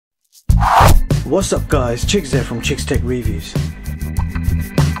What's up guys, Chicks there from Chicks Tech Reviews.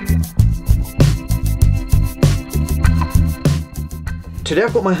 Today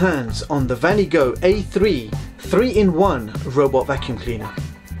I've got my hands on the VANiGO A3 3-in-1 robot vacuum cleaner.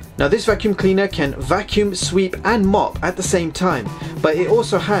 Now this vacuum cleaner can vacuum, sweep and mop at the same time, but it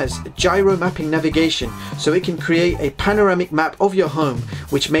also has gyro mapping navigation, so it can create a panoramic map of your home,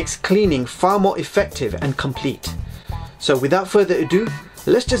 which makes cleaning far more effective and complete. So without further ado,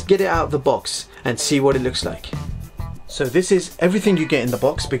 let's just get it out of the box and see what it looks like. So this is everything you get in the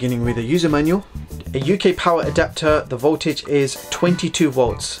box, beginning with a user manual, a UK power adapter, the voltage is 22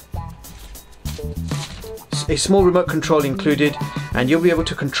 volts. A small remote control included, and you'll be able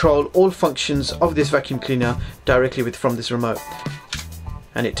to control all functions of this vacuum cleaner directly from this remote.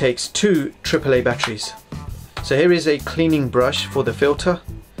 And it takes 2 AAA batteries. So here is a cleaning brush for the filter.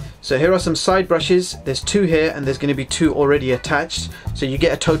 So here are some side brushes. There's 2 here and there's going to be 2 already attached, so you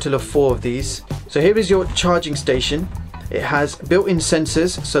get a total of 4 of these. So here is your charging station. It has built-in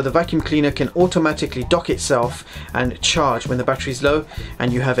sensors, so the vacuum cleaner can automatically dock itself and charge when the battery is low,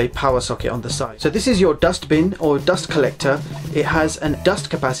 and you have a power socket on the side. So this is your dust bin or dust collector. It has a dust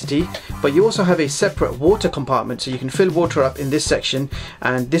capacity, but you also have a separate water compartment, so you can fill water up in this section,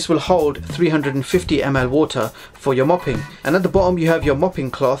 and this will hold 350 ml water for your mopping. And at the bottom you have your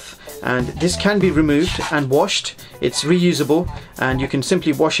mopping cloth, and this can be removed and washed. It's reusable, and you can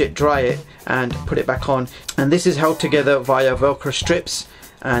simply wash it, dry it and put it back on, and this is held together via Velcro strips,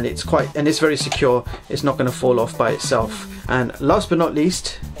 and it's very secure. It's not going to fall off by itself. And last but not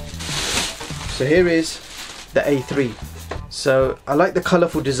least, so here is the A3. So I like the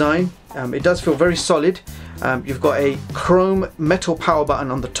colourful design. It does feel very solid. You've got a chrome metal power button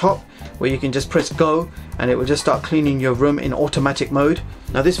on the top where you can just press go and it will just start cleaning your room in automatic mode.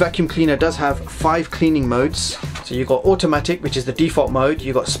 Now this vacuum cleaner does have 5 cleaning modes. So you've got automatic, which is the default mode,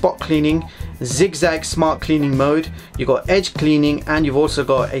 you've got spot cleaning, zigzag smart cleaning mode, you've got edge cleaning, and you've also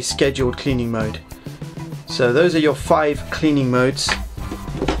got a scheduled cleaning mode. So those are your 5 cleaning modes.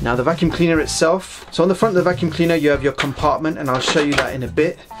 Now the vacuum cleaner itself, so on the front of the vacuum cleaner you have your compartment, and I'll show you that in a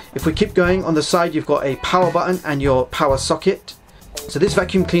bit. If we keep going, on the side you've got a power button and your power socket. So this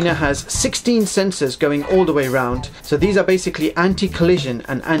vacuum cleaner has 16 sensors going all the way around. So these are basically anti-collision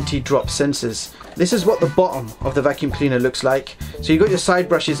and anti-drop sensors. This is what the bottom of the vacuum cleaner looks like. So you've got your side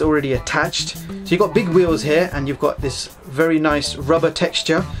brushes already attached. So you've got big wheels here, and you've got this very nice rubber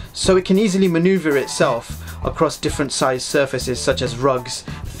texture, so it can easily maneuver itself across different size surfaces such as rugs,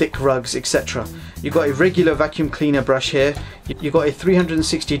 thick rugs, etc. You've got a regular vacuum cleaner brush here. You've got a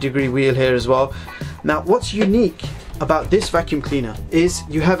 360-degree wheel here as well. Now what's unique about this vacuum cleaner is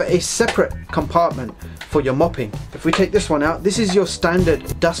you have a separate compartment for your mopping. If we take this one out, this is your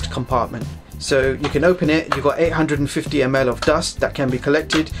standard dust compartment. So you can open it, you've got 850 ml of dust that can be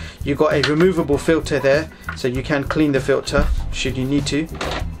collected. You've got a removable filter there, so you can clean the filter should you need to.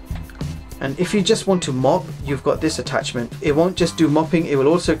 And if you just want to mop, you've got this attachment. It won't just do mopping, it will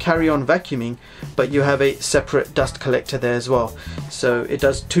also carry on vacuuming, but you have a separate dust collector there as well. So it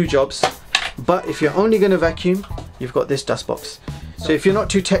does 2 jobs. But if you're only going to vacuum, you've got this dust box. So if you're not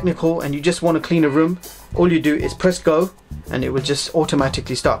too technical and you just want to clean a room, all you do is press go and it will just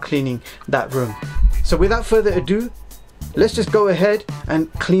automatically start cleaning that room. So without further ado, let's just go ahead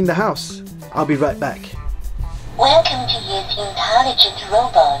and clean the house. I'll be right back. Welcome to use intelligent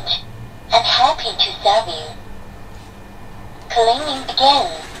robot. I'm happy to serve you. Cleaning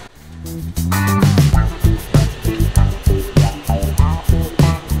begins.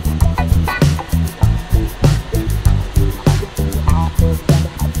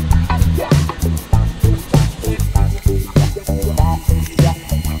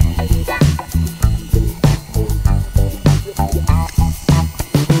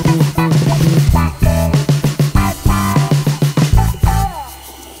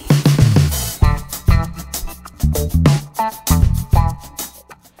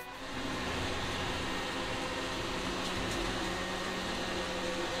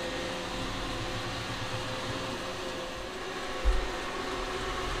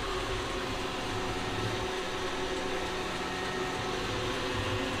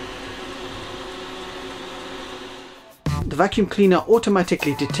 The vacuum cleaner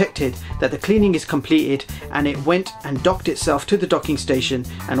automatically detected that the cleaning is completed, and it went and docked itself to the docking station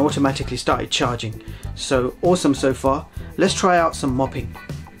and automatically started charging. So awesome so far. Let's try out some mopping.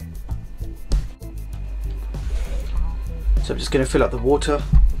 So I'm just going to fill up the water.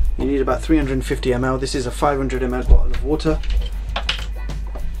 You need about 350 ml. This is a 500 ml bottle of water.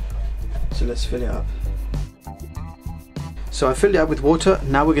 So let's fill it up. So I filled it up with water.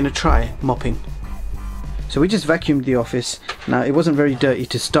 Now we're going to try mopping. So we just vacuumed the office. Now it wasn't very dirty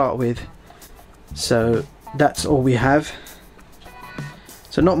to start with, So that's all we have.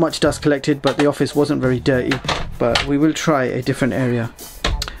 So not much dust collected, but the office wasn't very dirty, but we will try a different area.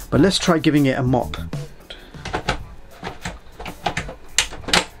 But let's try giving it a mop.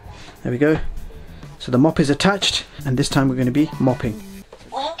 There we go. So the mop is attached, and this time we're going to be mopping.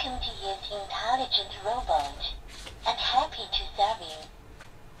 Welcome to this intelligent robot. I'm happy to serve you.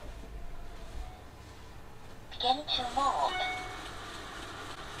 Begin to mop.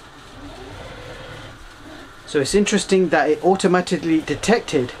 So it's interesting that it automatically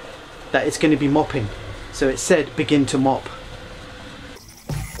detected that it's going to be mopping. So it said begin to mop.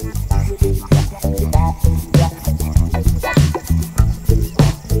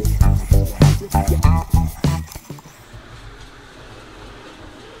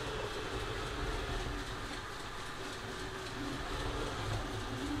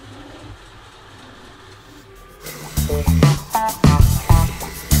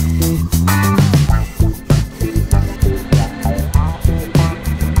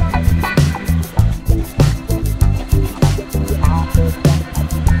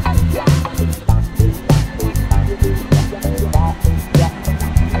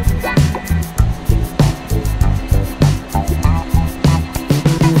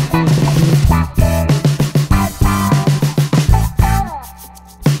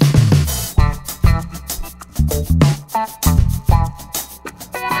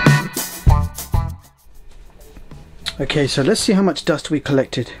 Okay, so let's see how much dust we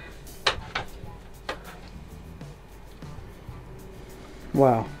collected.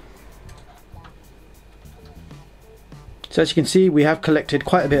 Wow. So as you can see, we have collected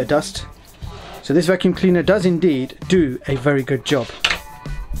quite a bit of dust. So this vacuum cleaner does indeed do a very good job.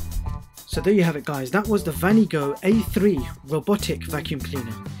 So there you have it, guys. That was the VANiGO A3 robotic vacuum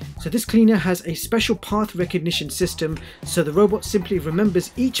cleaner. So this cleaner has a special path recognition system, so the robot simply remembers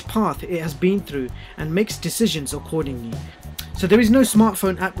each path it has been through and makes decisions accordingly. So there is no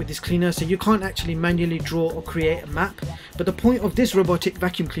smartphone app with this cleaner, so you can't actually manually draw or create a map, but the point of this robotic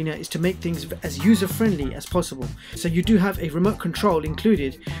vacuum cleaner is to make things as user-friendly as possible. So you do have a remote control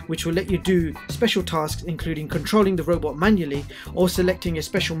included, which will let you do special tasks including controlling the robot manually or selecting a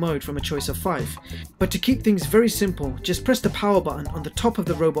special mode from a choice of 5. But to keep things very simple, just press the power button on the top of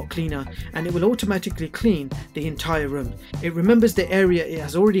the robot cleaner and it will automatically clean the entire room. It remembers the area it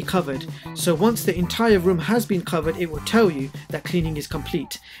has already covered, so once the entire room has been covered, it will tell you that cleaning is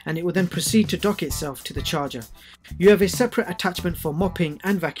complete, and it will then proceed to dock itself to the charger. You have a separate attachment for mopping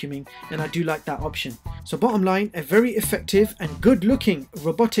and vacuuming, and I do like that option. So bottom line, a very effective and good looking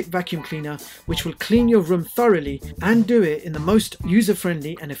robotic vacuum cleaner which will clean your room thoroughly and do it in the most user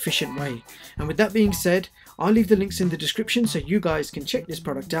friendly and efficient way. And with that being said, I'll leave the links in the description so you guys can check this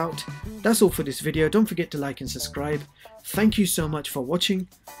product out. That's all for this video. Don't forget to like and subscribe. Thank you so much for watching,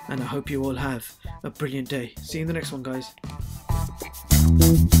 and I hope you all have a brilliant day. See you in the next one, guys.